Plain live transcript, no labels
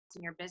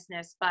in your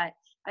business. But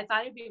I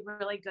thought it'd be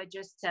really good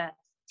just to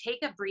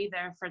take a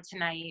breather for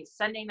tonight,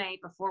 Sunday night,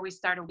 before we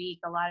start a week.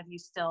 A lot of you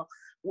still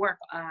work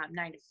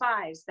 9 to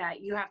 5s,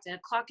 that you have to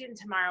clock in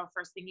tomorrow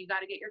first thing. You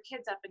got to get your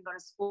kids up and go to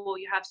school.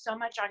 You have so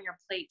much on your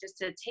plate, just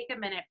to take a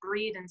minute,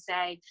 breathe, and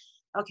say,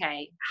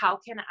 okay, how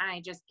can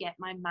I just get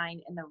my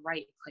mind in the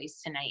right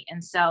place tonight?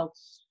 And so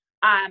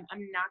I'm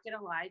not going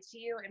to lie to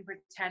you and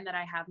pretend that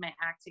I have my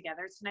act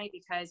together tonight,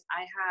 because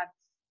I have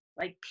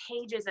like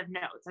pages of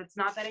notes. It's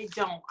not that I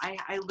don't.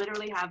 I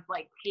literally have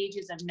like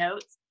pages of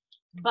notes,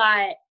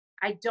 but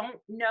I don't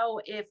know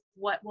if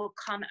what will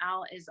come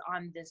out is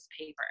on this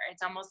paper.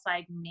 It's almost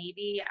like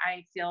maybe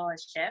I feel a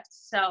shift.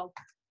 So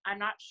I'm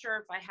not sure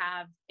if I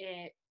have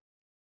it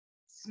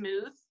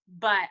smooth,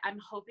 but I'm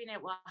hoping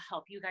it will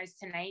help you guys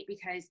tonight,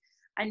 because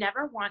I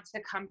never want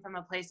to come from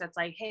a place that's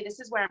like, hey, this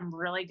is where I'm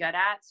really good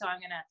at, so I'm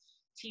going to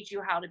teach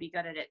you how to be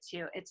good at it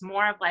too. It's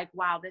more of like,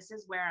 wow, this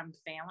is where I'm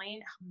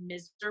failing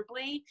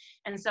miserably.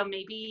 And so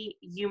maybe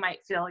you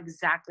might feel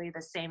exactly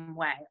the same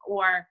way,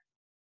 or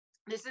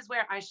this is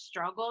where I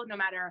struggle no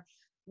matter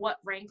what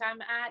rank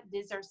I'm at.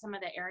 These are some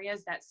of the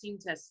areas that seem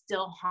to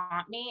still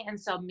haunt me. And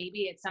so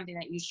maybe it's something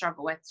that you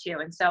struggle with too.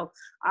 And so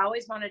I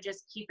always want to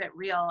just keep it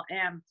real.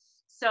 And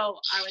so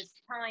I was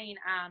telling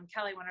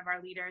Kelly, one of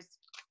our leaders,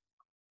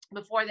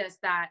 before this,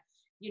 that,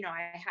 you know,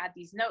 I had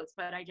these notes,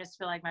 but I just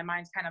feel like my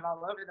mind's kind of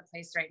all over the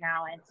place right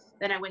now. And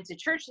then I went to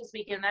church this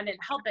weekend, and that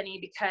didn't help any,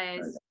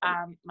 because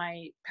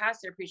my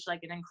pastor preached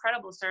like an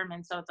incredible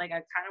sermon. So it's like,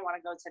 I kind of want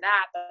to go to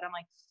that, but I'm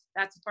like,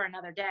 that's for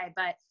another day.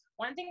 But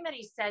one thing that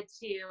he said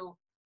to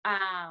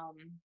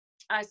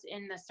us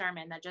in the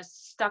sermon that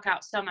just stuck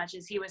out so much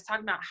is he was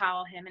talking about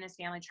how him and his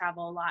family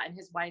travel a lot, and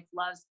his wife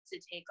loves to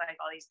take like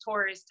all these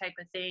tourist type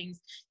of things,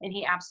 and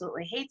he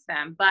absolutely hates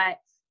them. But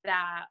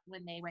that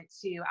when they went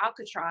to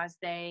Alcatraz,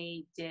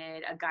 they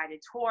did a guided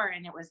tour,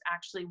 and it was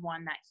actually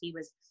one that he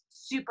was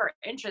super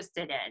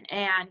interested in.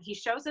 And he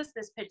shows us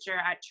this picture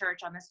at church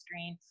on the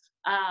screen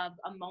of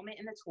a moment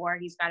in the tour.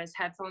 He's got his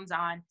headphones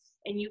on,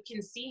 and you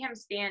can see him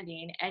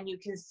standing, and you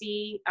can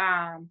see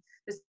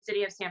the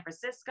city of San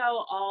Francisco,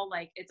 all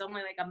like, it's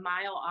only like a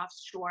mile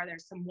offshore.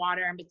 There's some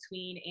water in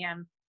between,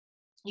 and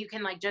you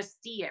can like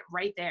just see it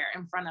right there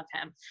in front of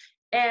him.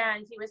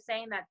 And he was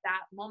saying that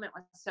that moment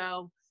was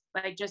so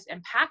like just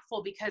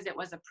impactful, because it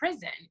was a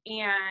prison,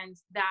 and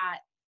that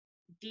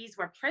these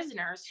were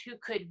prisoners who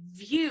could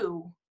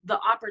view the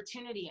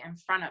opportunity in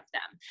front of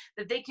them,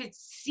 that they could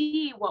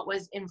see what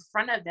was in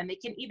front of them. They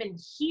can even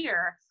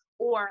hear,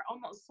 or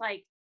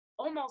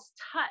almost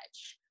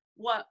touch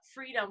what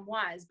freedom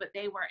was, but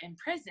they were in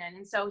prison.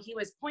 And so he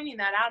was pointing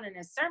that out in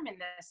his sermon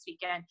this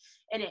weekend.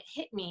 And it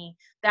hit me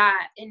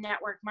that in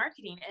network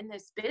marketing, in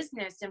this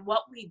business, and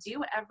what we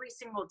do every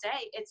single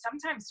day, it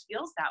sometimes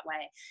feels that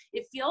way.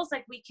 It feels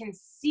like we can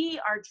see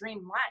our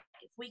dream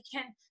life. We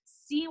can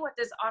see what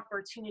this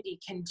opportunity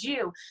can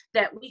do,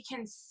 that we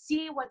can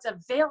see what's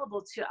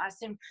available to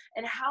us, and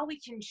how we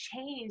can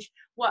change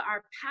what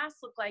our past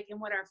look like and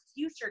what our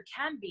future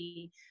can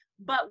be.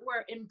 But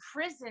we're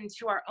imprisoned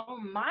to our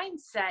own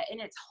mindset, and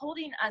it's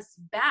holding us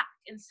back.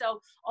 And so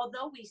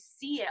although we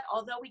see it,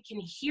 although we can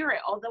hear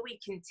it, although we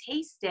can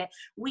taste it,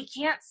 we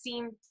can't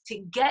seem to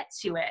get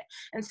to it.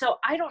 And so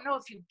I don't know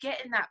if you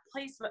get in that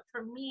place, but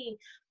for me,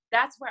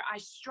 that's where I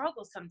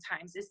struggle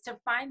sometimes, is to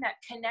find that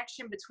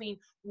connection between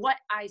what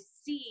I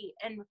see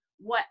and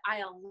what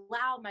I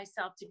allow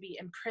myself to be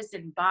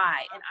imprisoned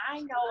by. And I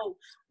know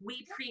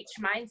we preach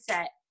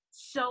mindset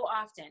so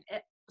often.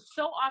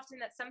 So often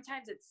that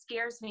sometimes it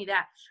scares me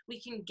that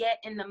we can get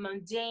in the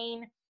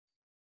mundane,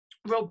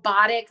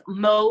 robotic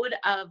mode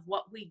of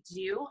what we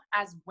do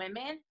as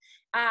women.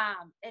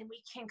 And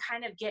we can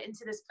kind of get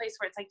into this place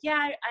where it's like, yeah,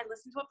 I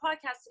listened to a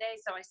podcast today,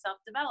 so I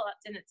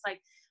self-developed. And it's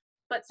like,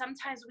 but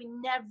sometimes we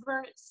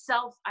never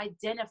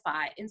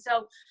self-identify. And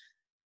so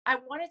I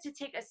wanted to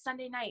take a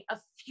Sunday night, a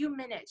few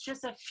minutes,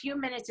 just a few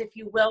minutes, if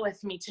you will,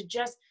 with me, to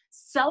just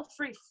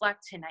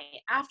self-reflect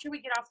tonight. After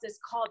we get off this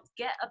call,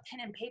 get a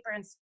pen and paper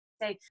and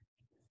say,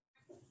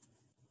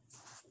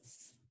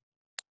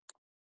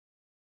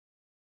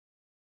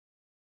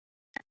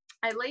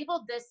 I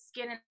labeled this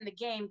skin in the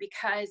game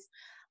because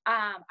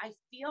I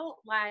feel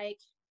like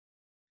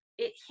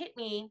it hit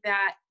me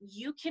that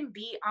you can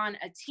be on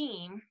a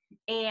team,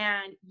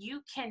 and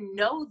you can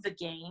know the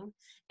game,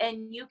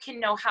 and you can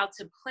know how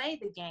to play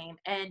the game,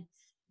 and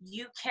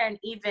you can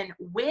even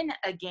win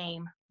a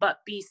game, but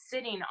be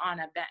sitting on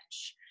a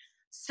bench.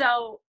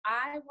 So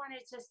I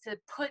wanted just to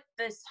put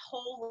this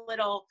whole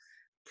little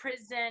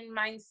prison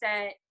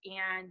mindset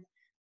and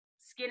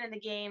skin in the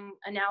game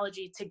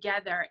analogy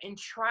together, and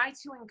try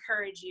to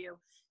encourage you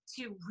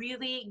to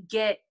really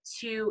get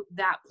to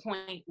that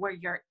point where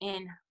you're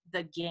in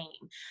the game.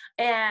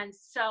 And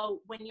so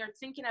when you're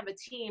thinking of a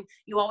team,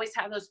 you always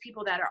have those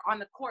people that are on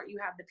the court, you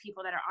have the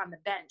people that are on the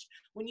bench.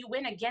 When you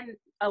win a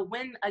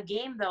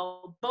game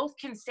though, both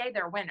can say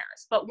they're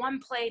winners, but one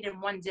played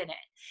and one didn't.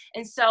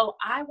 And so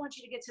I want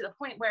you to get to the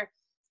point where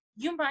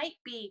you might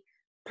be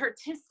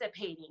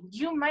participating.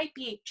 You might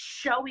be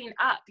showing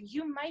up.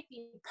 You might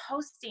be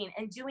posting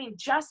and doing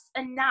just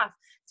enough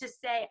to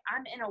say,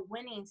 I'm in a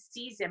winning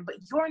season, but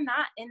you're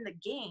not in the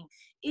game.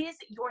 Is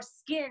your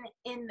skin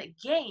in the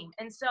game?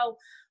 And so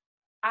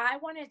I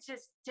wanted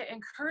to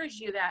encourage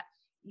you that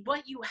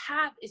what you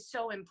have is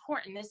so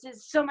important. This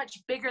is so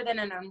much bigger than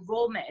an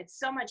enrollment. It's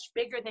so much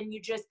bigger than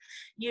you just,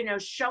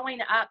 showing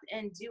up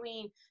and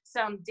doing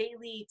some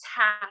daily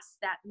tasks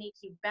that make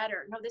you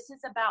better. No, this is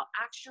about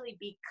actually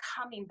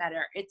becoming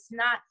better. It's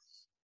not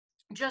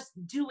just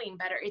doing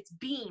better, it's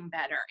being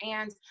better.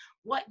 And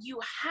what you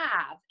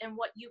have and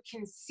what you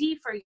can see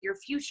for your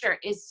future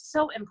is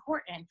so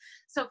important.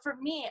 So for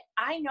me,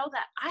 I know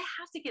that I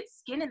have to get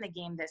skin in the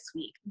game this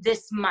week,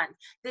 this month,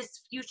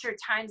 this future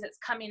times that's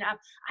coming up.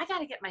 I got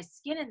to get my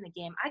skin in the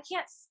game. I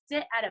can't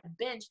sit at a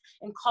bench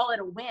and call it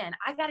a win.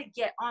 I got to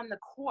get on the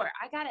court.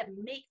 I got to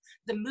make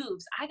the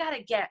moves. I got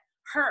to get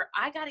hurt.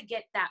 I got to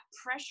get that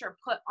pressure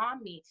put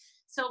on me.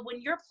 So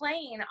when you're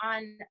playing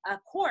on a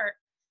court,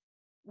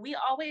 we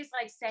always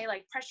say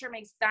pressure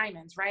makes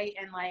diamonds, right?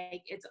 And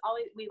it's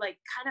always, we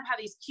kind of have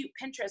these cute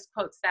Pinterest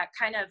quotes that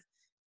kind of,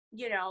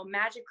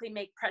 magically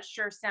make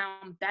pressure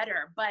sound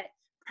better, but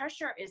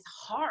pressure is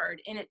hard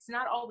and it's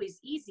not always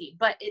easy,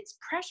 but it's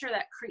pressure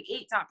that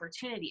creates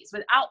opportunities.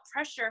 Without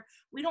pressure,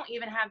 we don't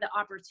even have the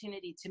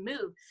opportunity to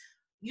move.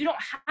 You don't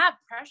have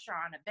pressure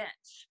on a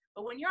bench.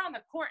 But when you're on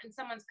the court and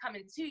someone's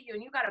coming to you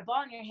and you got a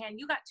ball in your hand,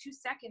 you got 2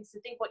 seconds to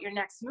think what your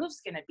next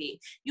move's going to be.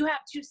 You have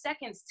 2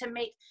 seconds to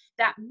make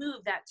that move,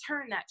 that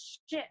turn, that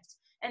shift.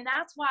 And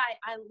that's why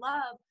I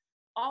love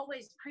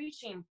always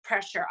preaching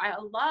pressure. I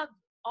love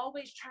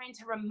always trying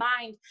to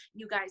remind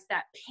you guys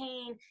that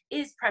pain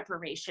is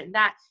preparation,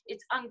 that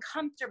it's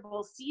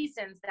uncomfortable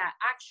seasons that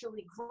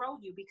actually grow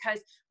you,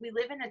 because we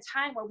live in a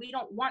time where we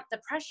don't want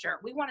the pressure.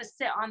 We want to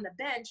sit on the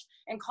bench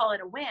and call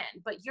it a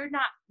win, but you're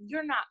not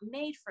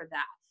made for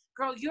that.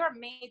 Girl, you're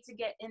made to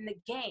get in the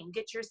game,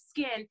 get your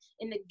skin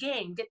in the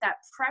game, get that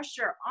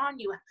pressure on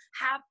you,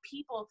 have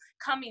people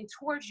coming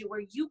towards you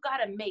where you got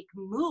to make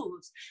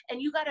moves,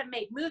 and you got to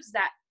make moves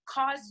that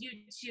cause you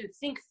to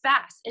think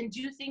fast and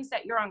do things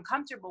that you're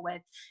uncomfortable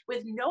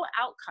with no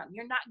outcome.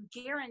 You're not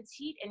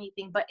guaranteed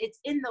anything, but it's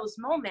in those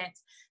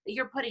moments that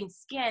you're putting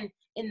skin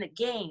in the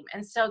game.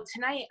 And so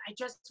tonight, I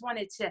just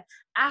wanted to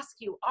ask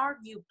you, are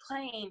you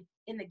playing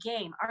in the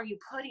game? Are you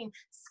putting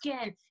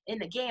skin in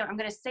the game? I'm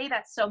going to say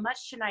that so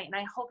much tonight, and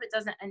I hope it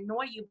doesn't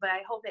annoy you, but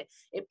I hope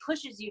it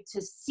pushes you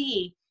to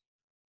see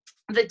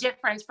the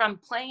difference from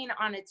playing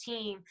on a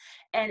team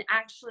and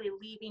actually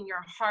leaving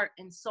your heart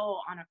and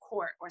soul on a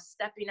court, or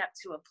stepping up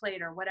to a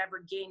plate, or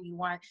whatever game you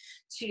want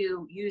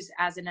to use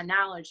as an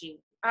analogy.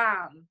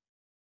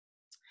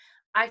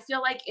 I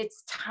feel like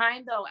it's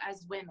time, though,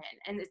 as women,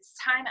 and it's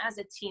time as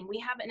a team. We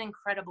have an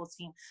incredible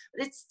team,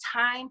 but it's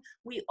time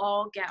we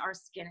all get our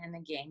skin in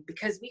the game,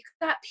 because we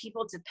got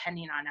people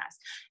depending on us,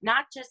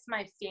 not just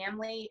my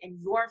family and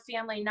your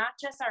family, not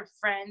just our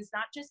friends,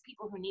 not just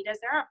people who need us.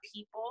 There are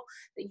people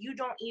that you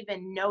don't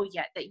even know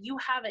yet, that you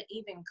haven't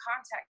even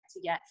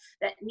contacted yet,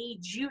 that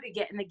need you to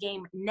get in the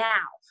game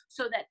now,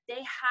 so that they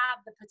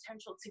have the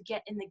potential to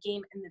get in the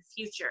game in the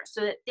future,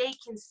 so that they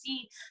can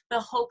see the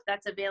hope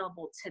that's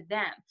available to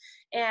them.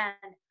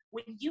 And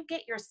when you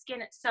get your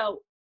skin,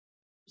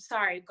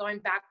 going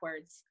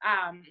backwards,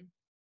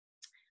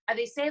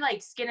 they say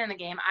skin in the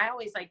game. I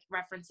always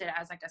reference it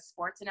as a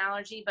sports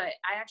analogy, but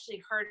I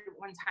actually heard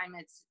one time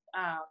it's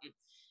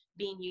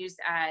being used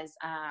as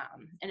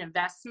an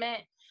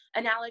investment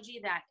analogy,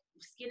 that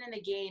skin in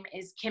the game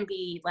can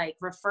be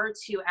referred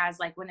to as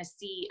when a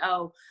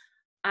CEO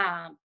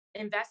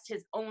invest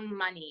his own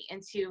money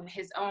into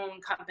his own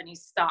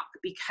company's stock,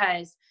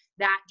 because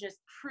that just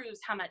proves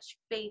how much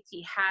faith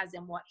he has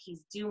in what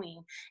he's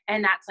doing.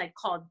 And that's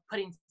called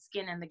putting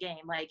skin in the game.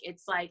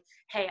 It's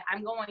hey,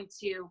 I'm going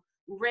to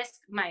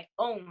risk my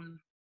own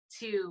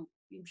to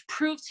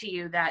prove to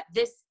you that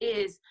this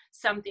is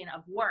something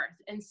of worth.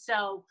 And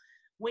so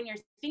when you're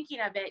thinking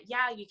of it,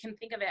 yeah, you can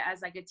think of it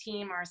as a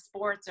team or a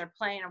sports or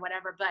playing or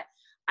whatever, but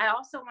I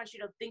also want you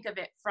to think of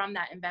it from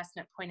that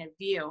investment point of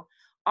view.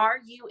 Are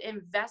you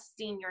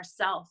investing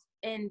yourself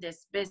in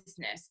this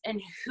business and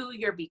who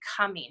you're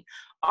becoming?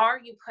 Are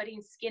you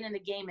putting skin in the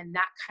game in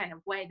that kind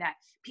of way that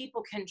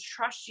people can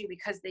trust you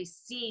because they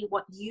see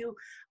what you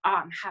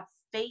have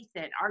faith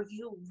in? Are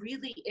you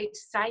really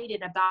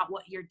excited about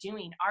what you're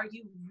doing? Are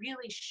you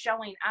really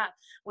showing up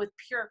with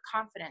pure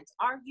confidence?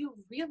 Are you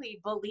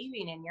really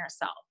believing in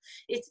yourself?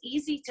 It's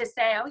easy to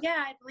say, oh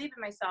yeah, I believe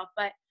in myself,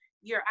 but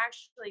you're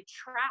actually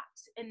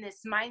trapped in this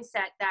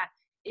mindset that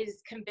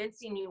is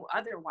convincing you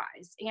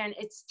otherwise. And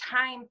it's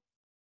time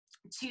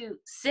to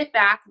sit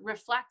back,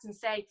 reflect, and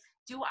say,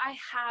 do I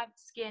have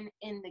skin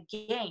in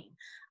the game?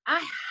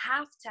 I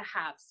have to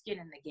have skin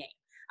in the game.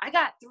 I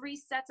got 3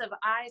 sets of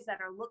eyes that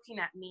are looking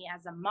at me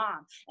as a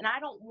mom, and I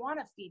don't want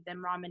to feed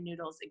them ramen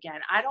noodles again.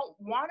 I don't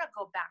want to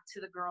go back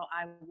to the girl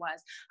I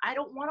was. I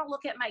don't want to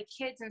look at my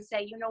kids and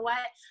say, you know what,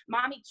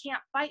 mommy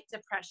can't fight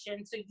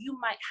depression, so you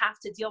might have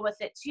to deal with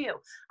it too.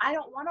 I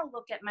don't want to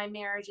look at my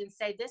marriage and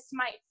say, this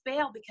might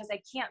fail because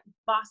I can't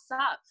boss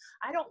up.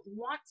 I don't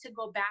want to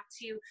go back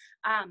to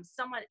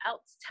someone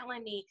else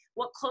telling me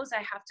what clothes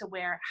I have to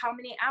wear, how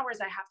many hours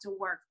I have to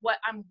work, what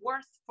I'm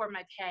worth for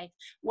my pay,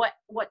 what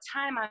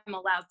time I'm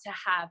allowed to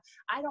have.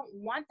 I don't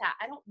want that.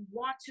 I don't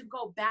want to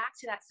go back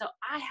to that. So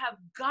I have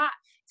got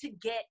to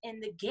get in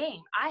the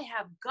game. I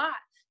have got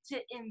to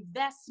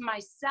invest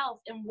myself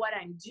in what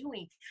I'm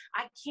doing.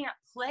 I can't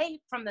play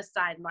from the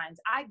sidelines.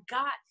 I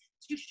got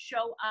to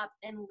show up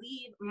and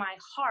leave my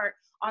heart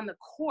on the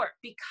court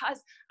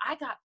because I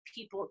got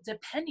people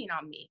depending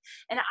on me,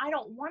 and I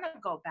don't want to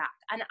go back,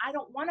 and I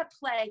don't want to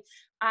play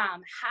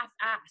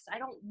half-ass. I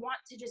don't want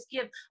to just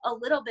give a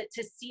little bit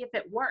to see if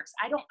it works.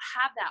 I don't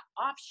have that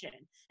option.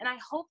 And I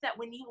hope that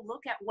when you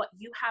look at what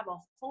you have a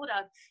hold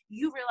of,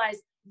 you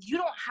realize you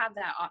don't have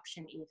that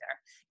option either.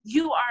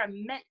 You are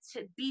meant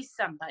to be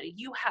somebody.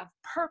 You have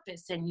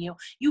purpose in you.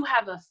 You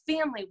have a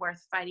family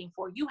worth fighting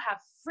for. You have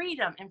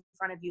freedom in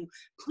front of you.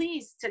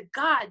 Please, to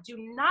God, do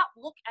not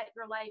look at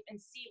your life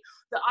and see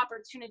the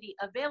opportunity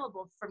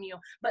available from you,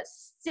 but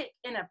sit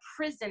in a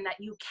prison that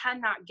you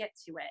cannot get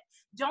to it.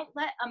 Don't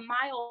let a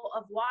mile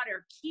of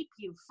water keep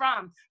you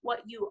from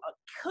what you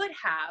could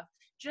have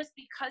just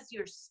because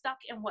you're stuck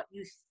in what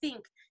you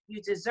think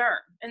you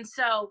deserve. And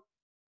so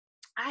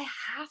I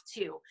have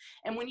to.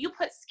 And when you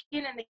put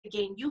skin in the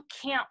game, you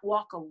can't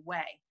walk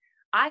away.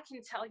 I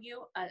can tell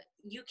you,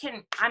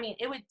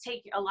 it would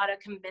take a lot of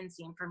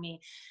convincing for me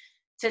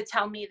to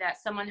tell me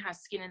that someone has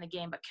skin in the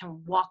game but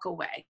can walk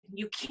away.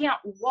 You can't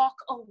walk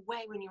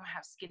away when you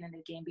have skin in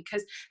the game,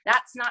 because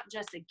that's not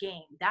just a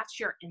game. That's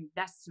your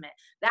investment.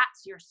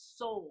 That's your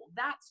soul.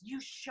 That's you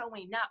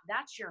showing up.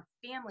 That's your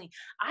family.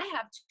 I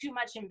have too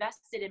much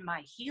invested in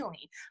my healing.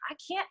 I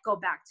can't go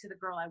back to the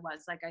girl I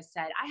was, like I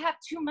said. I have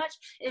too much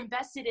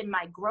invested in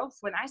my growth.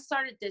 When I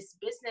started this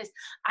business,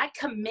 I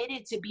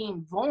committed to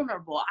being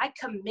vulnerable. I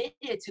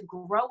committed to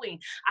growing.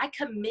 I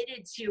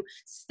committed to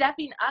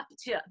stepping up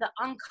to the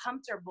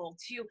uncomfortable,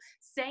 to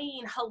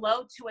saying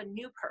hello to a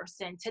new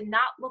person, to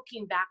not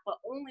looking back, but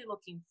only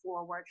looking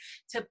forward,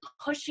 to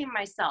pushing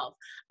myself.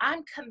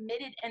 I'm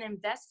committed and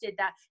invested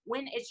that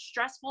when it's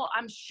stressful,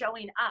 I'm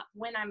showing up.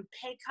 When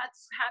pay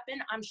cuts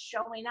happen, I'm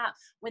showing up.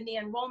 When the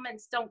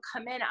enrollments don't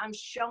come in, I'm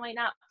showing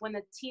up. When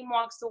the team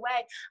walks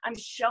away, I'm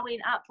showing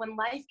up. When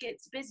life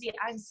gets busy,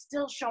 I'm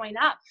still showing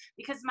up,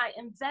 because my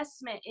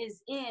investment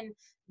is in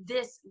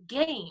this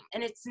game.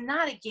 And it's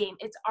not a game,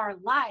 it's our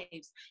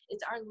lives,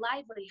 it's our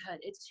livelihood,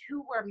 it's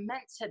who we're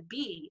meant to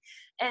be.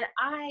 And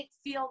I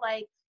feel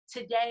like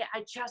today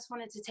I just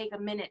wanted to take a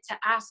minute to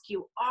ask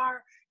you,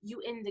 are you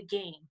in the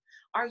game?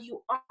 Are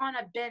you on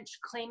a bench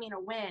claiming a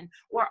win,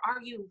 or are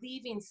you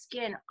leaving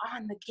skin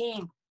on the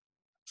game?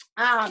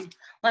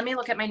 Let me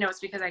look at my notes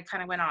because I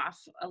kind of went off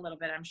a little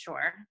bit, I'm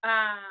sure.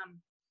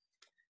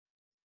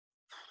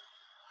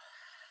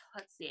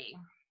 Let's see.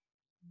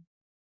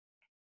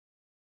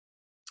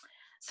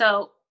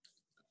 So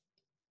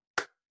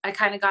I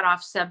kind of got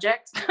off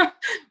subject,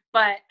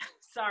 but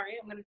sorry,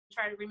 I'm going to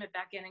try to ream it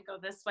back in and go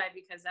this way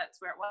because that's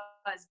where it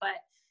was. But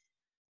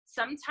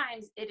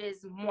sometimes it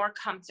is more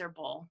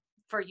comfortable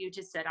for you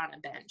to sit on a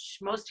bench.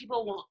 Most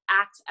people will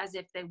act as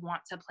if they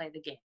want to play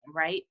the game,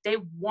 right? They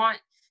want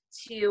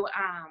to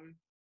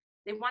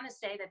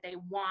say that they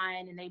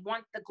won, and they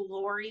want the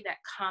glory that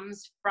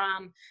comes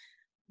from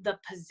the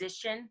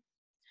position,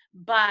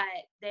 but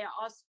they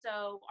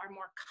also are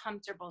more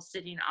comfortable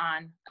sitting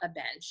on a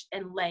bench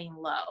and laying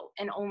low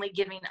and only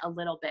giving a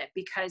little bit,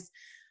 because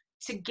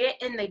to get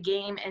in the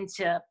game and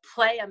to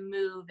play a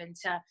move and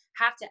to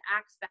have to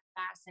act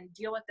fast and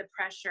deal with the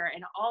pressure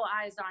and all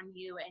eyes on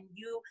you, and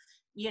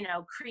you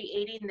know,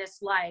 creating this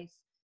life,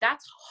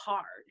 that's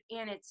hard.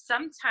 And it's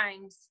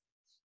sometimes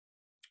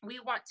we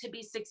want to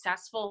be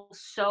successful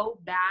so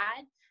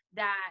bad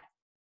that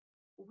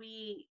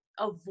we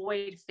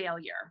avoid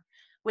failure,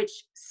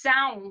 which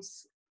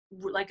sounds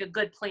like a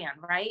good plan,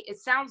 right? It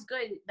sounds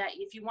good that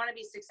if you want to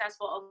be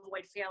successful,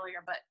 avoid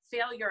failure, but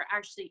failure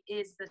actually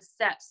is the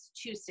steps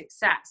to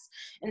success.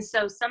 And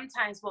so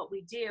sometimes what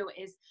we do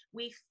is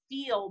we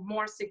feel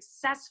more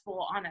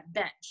successful on a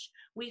bench.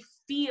 We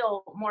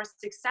feel more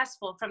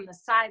successful from the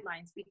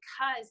sidelines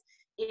because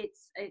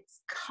it's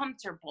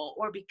comfortable,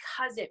 or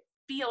because it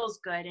feels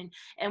good,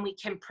 and we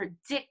can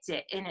predict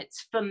it, and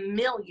it's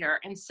familiar.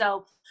 And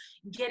so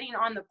getting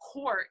on the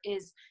court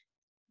is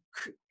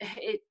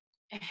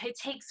it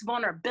takes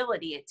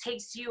vulnerability. It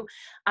takes you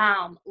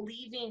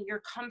leaving your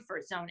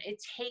comfort zone.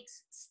 It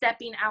takes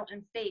stepping out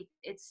in faith.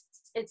 It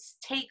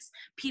takes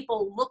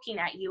people looking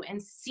at you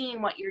and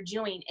seeing what you're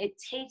doing. It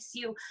takes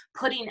you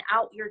putting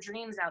out your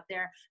dreams out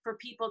there for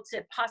people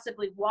to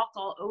possibly walk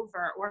all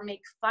over or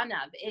make fun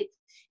of. It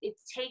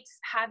takes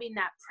having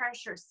that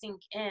pressure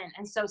sink in.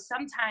 And so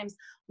sometimes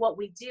what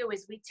we do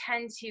is we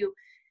tend to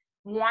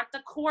want the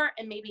court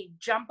and maybe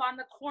jump on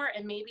the court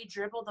and maybe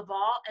dribble the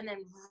ball and then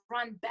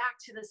run back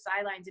to the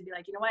sidelines and be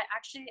like, you know what,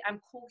 actually I'm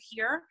cool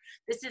here.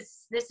 This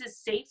is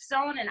safe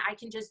zone and I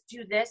can just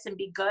do this and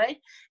be good.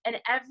 And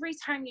every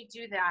time you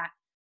do that,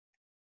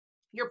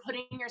 you're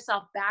putting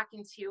yourself back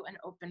into an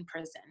open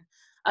prison,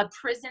 a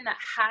prison that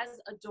has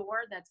a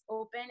door that's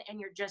open and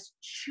you're just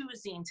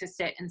choosing to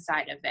sit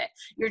inside of it.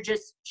 You're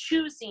just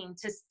choosing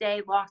to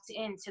stay locked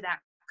into that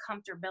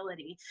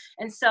comfortability.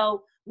 And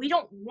so we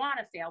don't want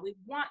to fail. We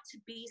want to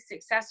be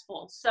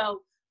successful.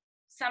 So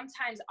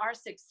sometimes our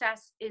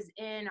success is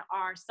in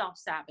our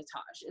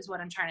self-sabotage is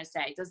what I'm trying to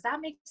say. Does that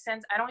make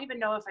sense? I don't even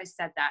know if I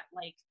said that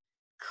like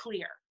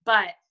clear,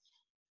 but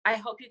I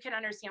hope you can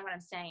understand what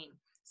I'm saying.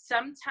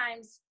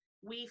 Sometimes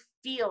we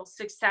feel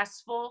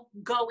successful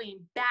going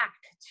back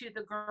to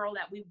the girl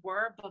that we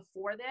were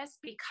before this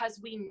because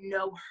we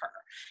know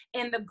her.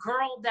 And the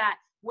girl that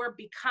we're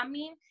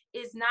becoming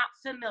is not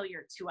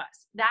familiar to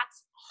us.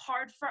 That's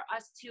hard for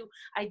us to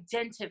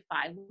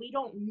identify. We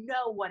don't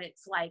know what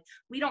it's like.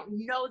 We don't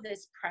know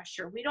this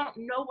pressure. We don't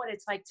know what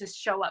it's like to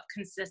show up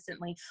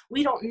consistently.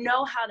 We don't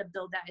know how to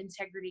build that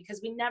integrity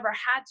because we never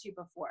had to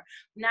before.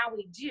 Now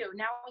we do.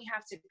 Now we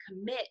have to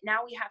commit.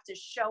 Now we have to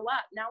show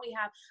up. Now we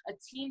have a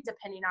team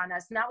depending on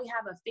us. Now we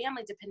have a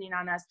family depending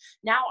on us.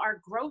 Now our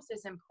growth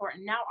is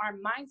important. Now our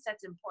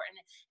mindset's important.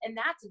 And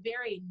that's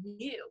very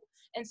new.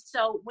 And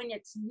so when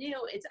it's new,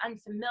 it's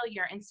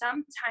unfamiliar. And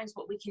sometimes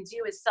what we can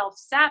do is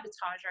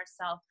self-sabotage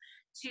ourselves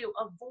to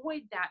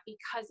avoid that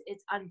because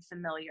it's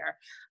unfamiliar.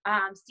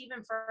 Stephen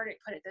Furtick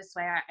put it this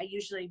way. I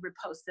usually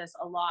repost this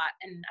a lot,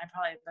 and I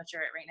probably butcher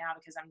it right now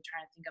because I'm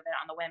trying to think of it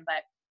on the whim,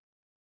 but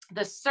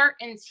the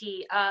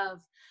certainty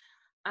of,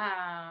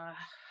 I'm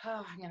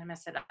going to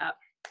mess it up.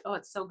 Oh,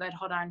 it's so good.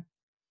 Hold on.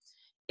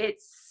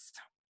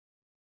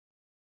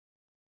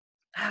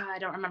 I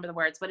don't remember the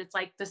words, but it's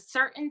like the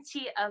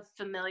certainty of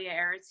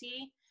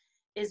familiarity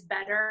is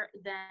better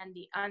than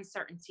the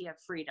uncertainty of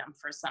freedom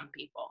for some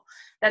people.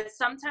 That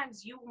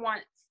sometimes you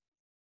want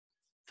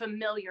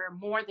familiar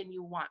more than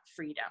you want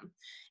freedom.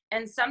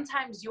 And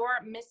sometimes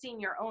you're missing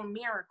your own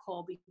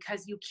miracle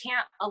because you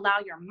can't allow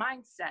your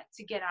mindset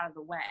to get out of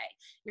the way.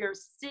 You're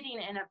sitting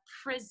in a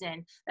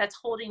prison that's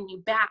holding you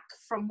back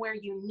from where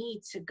you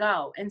need to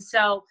go. And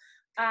so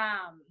I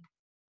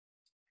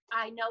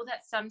know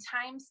that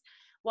sometimes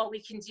what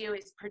we can do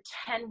is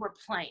pretend we're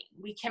playing.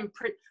 We can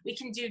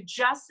do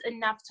just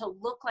enough to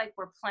look like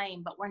we're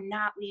playing, but we're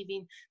not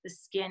leaving the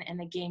skin in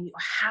the game. You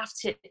have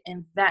to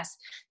invest.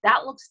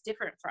 That looks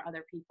different for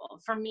other people.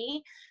 For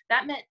me,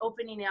 that meant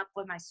opening up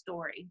with my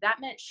story.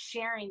 That meant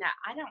sharing that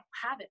I don't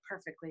have it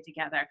perfectly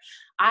together.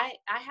 I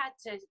had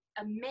to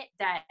admit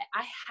that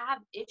I have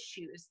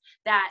issues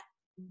that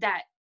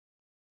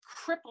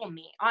cripple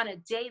me on a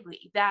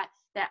daily, that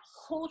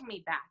hold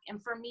me back.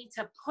 And for me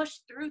to push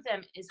through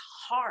them is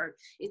hard.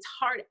 It's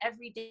hard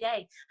every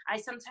day. I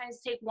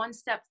sometimes take one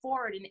step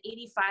forward and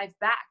 85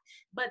 back.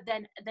 But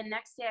then the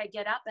next day I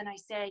get up and I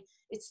say,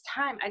 it's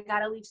time. I got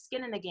to leave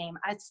skin in the game.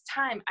 It's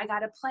time. I got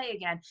to play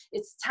again.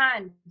 It's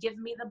time. Give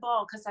me the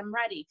ball because I'm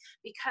ready,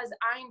 because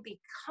I'm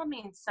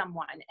becoming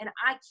someone and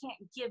I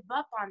can't give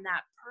up on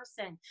that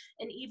person.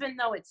 And even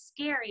though it's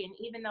scary and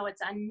even though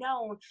it's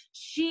unknown,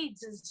 she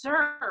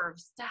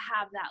deserves to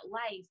have that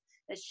life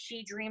that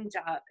she dreamed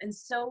of, and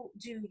so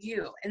do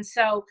you. And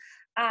so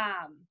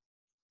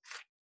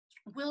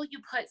will you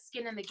put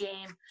skin in the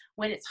game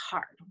when it's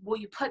hard? Will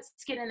you put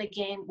skin in the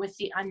game with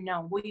the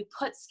unknown? Will you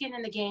put skin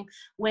in the game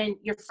when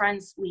your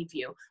friends leave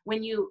you,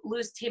 when you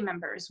lose team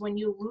members, when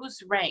you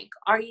lose rank?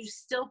 Are you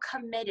still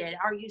committed?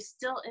 Are you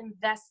still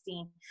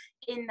investing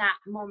in that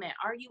moment?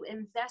 Are you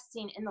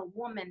investing in the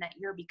woman that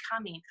you're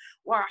becoming?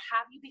 Or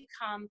have you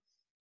become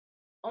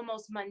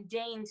almost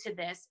mundane to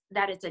this,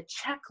 that it's a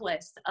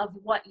checklist of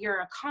what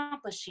you're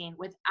accomplishing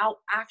without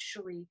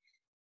actually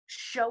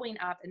showing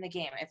up in the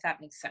game, if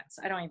that makes sense?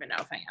 I don't even know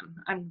if I am.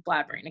 I'm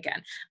blabbering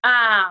again.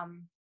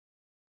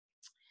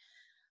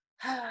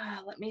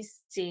 Let me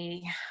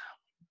see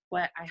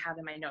what I have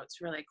in my notes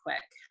really quick,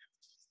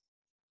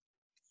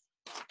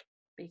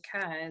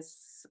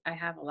 because I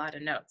have a lot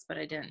of notes, but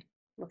I didn't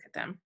look at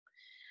them.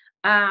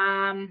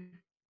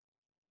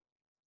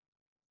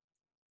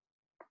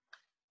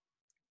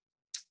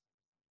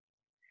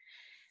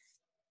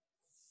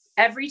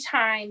 Every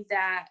time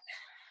that,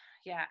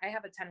 yeah, I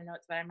have a ton of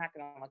notes, but I'm not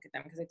going to look at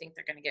them because I think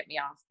they're going to get me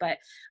off. But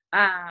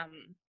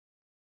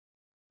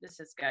this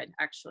is good,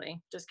 actually.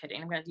 Just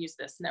kidding. I'm going to use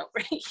this note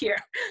right here.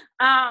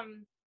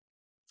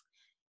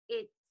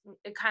 It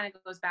kind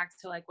of goes back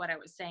to like what I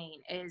was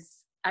saying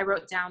is I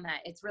wrote down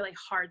that it's really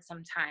hard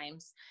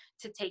sometimes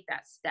to take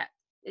that step.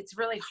 It's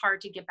really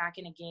hard to get back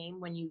in a game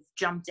when you've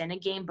jumped in a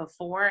game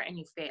before and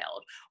you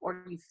failed,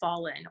 or you've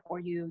fallen, or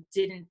you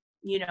didn't,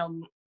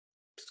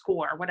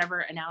 score, whatever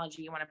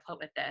analogy you want to put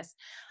with this.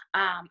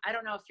 I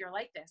don't know if you're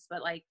like this,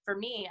 but like for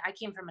me, I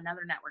came from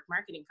another network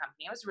marketing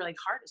company. It was really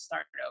hard to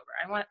start it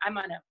over. I'm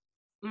on a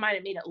might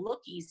have made it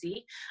look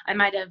easy. I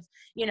might have,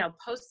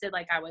 posted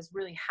like I was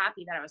really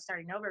happy that I was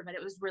starting over, but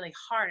it was really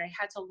hard. I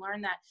had to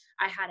learn that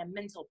I had a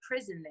mental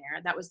prison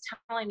there that was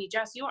telling me,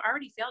 Jess, you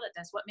already failed at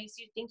this. What makes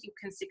you think you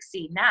can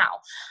succeed now?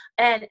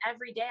 And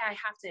every day I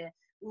have to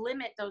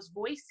limit those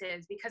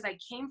voices because I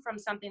came from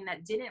something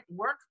that didn't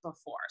work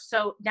before.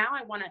 So now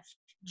I want to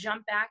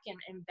jump back and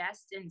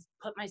invest and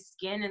put my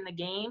skin in the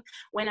game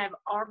when I've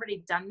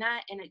already done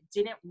that and it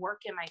didn't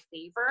work in my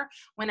favor,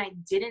 when I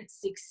didn't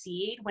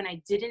succeed, when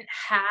I didn't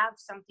have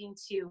something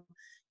to,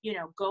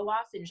 go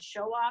off and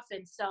show off.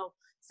 And so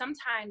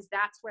sometimes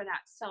that's where that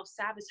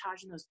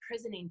self-sabotage and those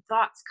prisoning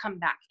thoughts come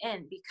back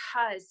in,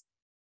 because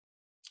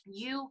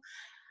you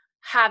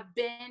have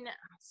been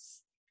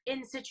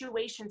in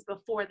situations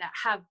before that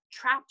have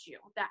trapped you,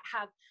 that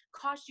have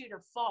caused you to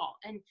fall,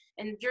 and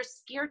you're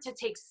scared to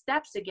take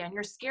steps again.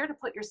 You're scared to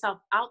put yourself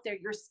out there.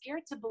 You're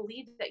scared to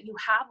believe that you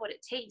have what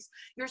it takes.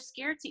 You're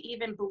scared to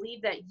even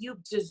believe that you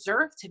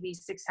deserve to be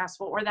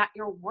successful or that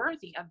you're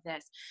worthy of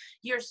this.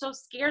 You're so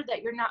scared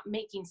that you're not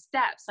making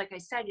steps. Like I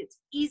said, it's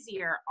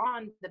easier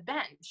on the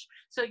bench.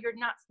 So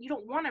you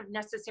don't want to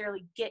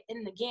necessarily get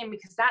in the game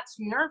because that's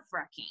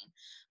nerve-wracking.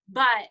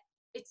 But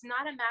it's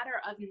not a matter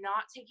of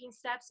not taking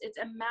steps. It's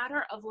a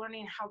matter of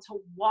learning how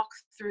to walk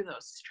through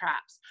those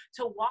traps,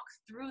 to walk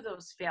through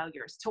those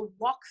failures, to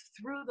walk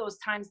through those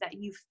times that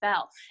you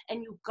fell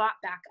and you got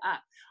back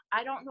up.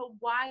 I don't know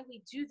why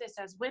we do this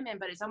as women,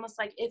 but it's almost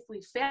like if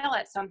we fail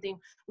at something,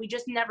 we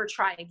just never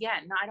try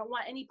again. Now, I don't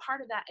want any part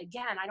of that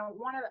again. I don't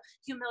want to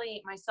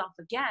humiliate myself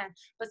again,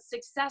 but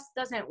success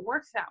doesn't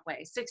work that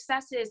way.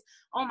 Success is,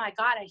 oh my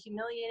God, I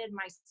humiliated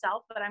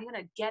myself, but I'm going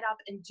to get up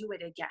and do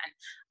it again.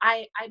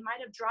 I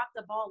might have dropped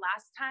the ball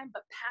last time,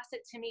 but pass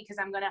it to me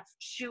because I'm going to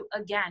shoot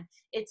again.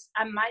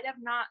 I might have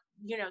not,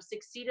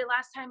 succeeded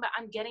last time, but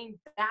I'm getting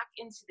back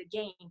into the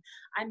game.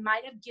 I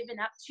might have given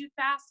up too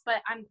fast,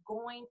 but I'm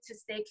going to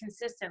stay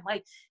consistent.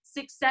 Like,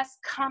 success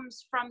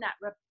comes from that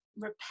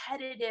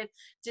repetitive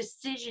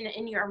decision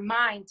in your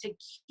mind to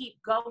keep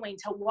going,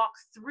 to walk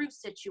through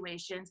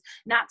situations,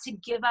 not to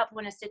give up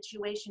when a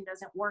situation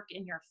doesn't work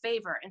in your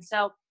favor. And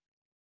so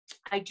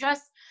I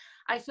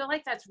feel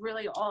like that's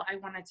really all I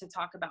wanted to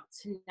talk about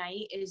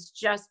tonight is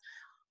just,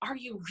 are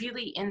you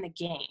really in the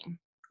game?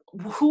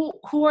 Who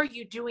are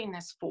you doing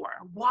this for?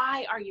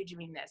 Why are you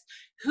doing this?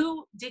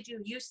 Who did you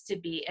used to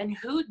be and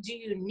who do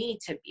you need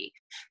to be?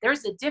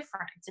 There's a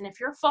difference. And if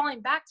you're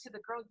falling back to the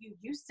girl you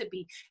used to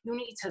be, you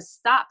need to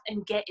stop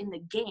and get in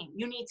the game.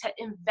 You need to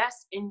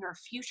invest in your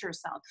future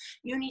self.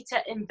 You need to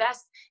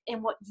invest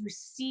in what you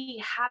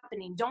see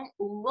happening. Don't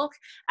look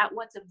at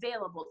what's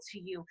available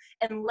to you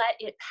and let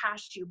it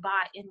pass you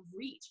by and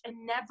reach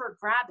and never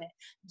grab it.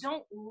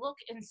 Don't look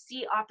and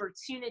see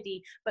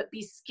opportunity, but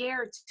be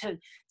scared to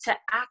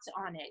act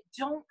on it.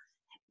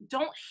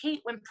 Don't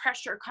hate when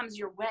pressure comes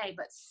your way,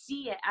 but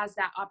see it as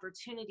that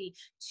opportunity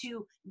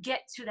to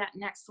get to that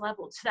next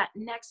level, to that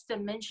next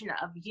dimension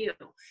of you.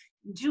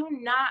 Do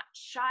not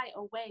shy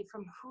away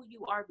from who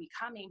you are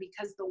becoming,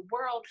 because the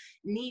world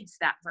needs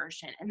that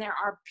version. And there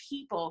are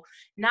people,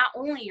 not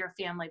only your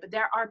family, but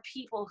there are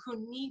people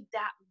who need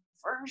that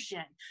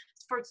version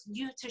for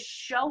you to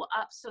show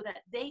up so that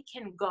they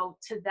can go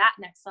to that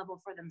next level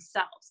for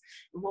themselves.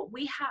 And what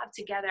we have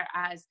together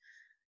as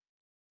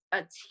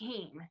a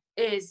team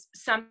is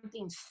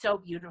something so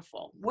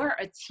beautiful. We're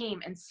a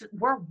team and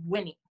we're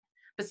winning,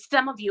 but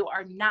some of you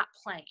are not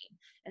playing,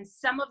 and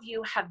some of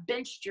you have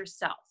benched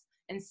yourself,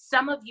 and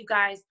some of you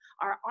guys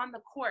are on the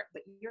court,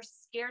 but you're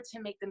scared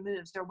to make the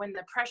moves, or when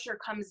the pressure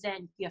comes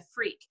in, you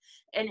freak.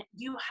 And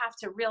you have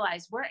to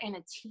realize we're in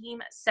a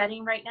team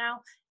setting right now,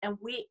 and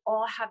we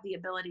all have the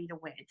ability to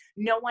win.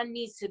 No one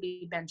needs to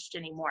be benched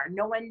anymore.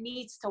 No one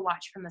needs to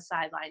watch from the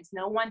sidelines.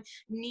 No one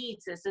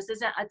needs this. This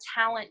isn't a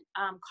talent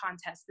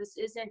contest. This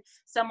isn't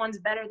someone's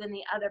better than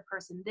the other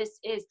person. This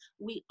is,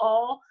 we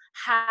all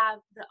have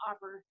the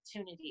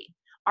opportunity.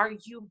 Are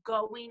you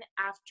going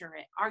after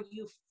it? Are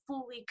you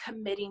fully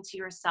committing to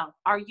yourself?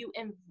 Are you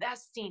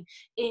investing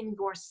in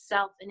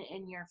yourself and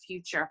in your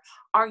future?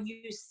 Are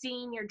you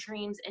seeing your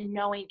dreams and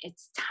knowing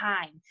it's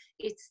time?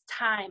 It's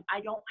time.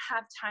 I don't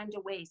have time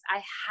to waste.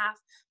 I have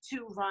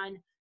to run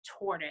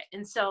toward it.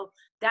 And so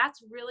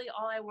that's really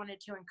all I wanted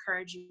to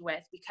encourage you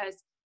with,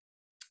 because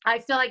I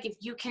feel like if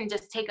you can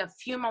just take a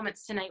few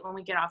moments tonight when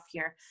we get off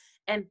here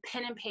and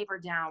pen and paper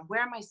down,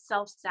 where am I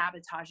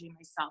self-sabotaging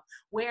myself?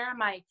 Where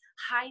am I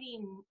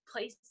hiding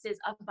places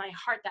of my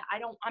heart that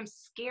I'm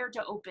scared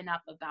to open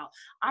up about?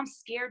 I'm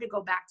scared to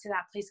go back to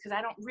that place because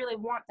I don't really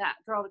want that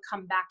girl to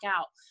come back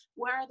out.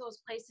 Where are those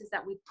places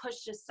that we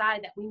pushed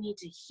aside that we need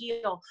to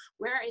heal?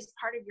 Where is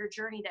part of your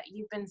journey that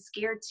you've been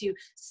scared to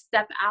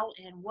step out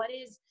in? What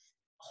is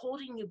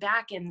holding you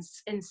back and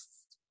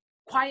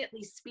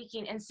quietly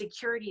speaking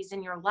insecurities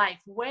in your life?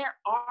 Where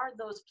are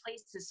those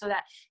places so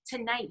that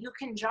tonight you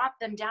can jot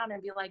them down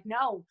and be like,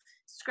 no,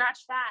 scratch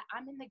that.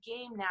 I'm in the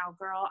game now,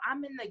 girl.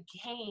 I'm in the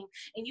game,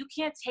 and you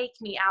can't take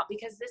me out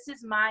because this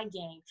is my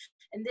game,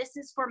 and this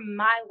is for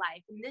my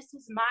life, and this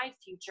is my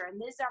future, and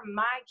these are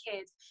my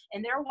kids,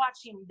 and they're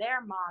watching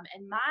their mom,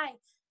 and my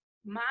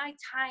my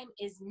time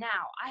is now.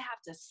 I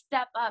have to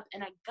step up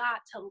and I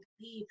got to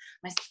leave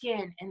my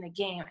skin in the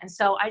game. And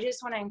so I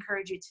just want to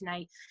encourage you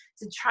tonight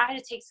to try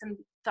to take some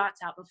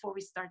thoughts out before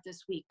we start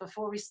this week,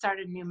 before we start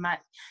a new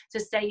month, to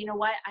say, you know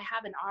what, I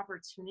have an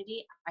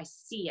opportunity. I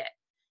see it.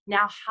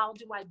 Now, how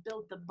do I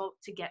build the boat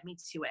to get me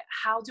to it?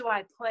 How do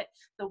I put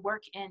the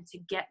work in to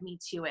get me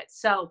to it?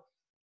 So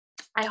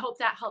I hope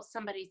that helps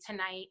somebody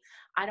tonight.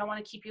 I don't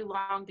want to keep you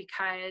long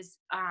because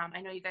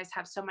I know you guys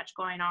have so much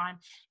going on,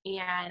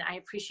 and I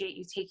appreciate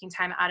you taking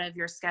time out of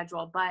your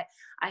schedule. But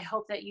I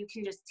hope that you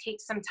can just take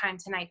some time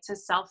tonight to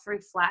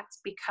self-reflect,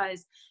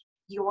 because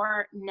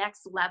your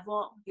next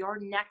level, your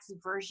next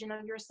version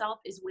of yourself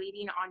is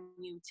waiting on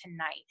you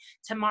tonight.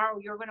 Tomorrow,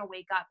 you're going to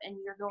wake up and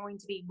you're going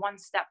to be one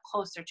step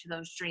closer to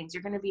those dreams.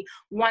 You're going to be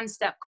one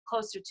step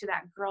closer to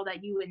that girl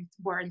that you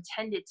were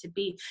intended to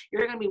be.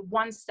 You're going to be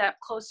one step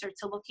closer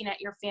to looking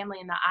at your family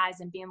in the eyes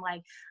and being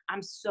like,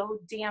 I'm so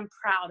damn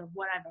proud of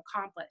what I've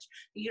accomplished.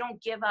 You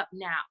don't give up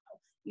now.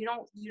 You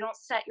don't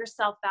set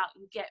yourself out.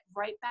 You get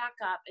right back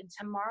up, and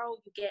tomorrow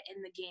you get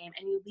in the game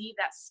and you leave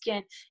that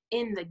skin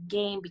in the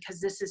game, because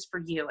this is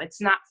for you.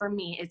 It's not for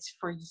me, it's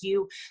for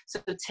you.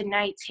 So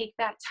tonight, take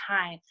that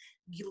time.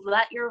 You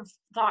let your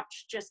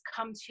thoughts just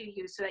come to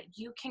you so that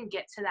you can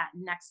get to that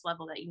next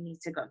level that you need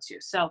to go to.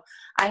 So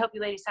I hope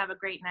you ladies have a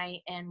great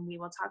night, and we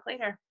will talk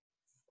later.